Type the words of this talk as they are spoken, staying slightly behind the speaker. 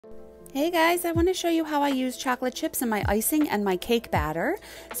Hey guys, I want to show you how I use chocolate chips in my icing and my cake batter.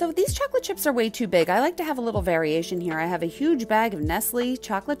 So these chocolate chips are way too big. I like to have a little variation here. I have a huge bag of Nestle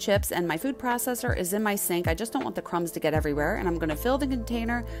chocolate chips and my food processor is in my sink. I just don't want the crumbs to get everywhere, and I'm going to fill the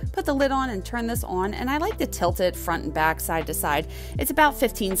container, put the lid on and turn this on, and I like to tilt it front and back, side to side. It's about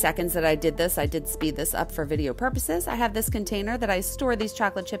 15 seconds that I did this. I did speed this up for video purposes. I have this container that I store these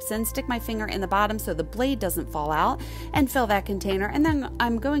chocolate chips in, stick my finger in the bottom so the blade doesn't fall out, and fill that container, and then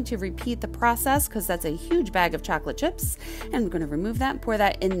I'm going to repeat the process because that's a huge bag of chocolate chips, and I'm going to remove that and pour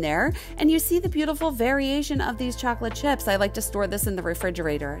that in there. And you see the beautiful variation of these chocolate chips. I like to store this in the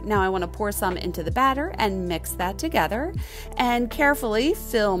refrigerator. Now I want to pour some into the batter and mix that together and carefully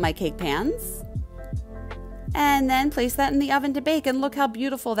fill my cake pans and then place that in the oven to bake. And look how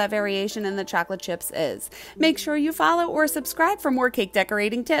beautiful that variation in the chocolate chips is. Make sure you follow or subscribe for more cake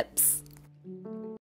decorating tips.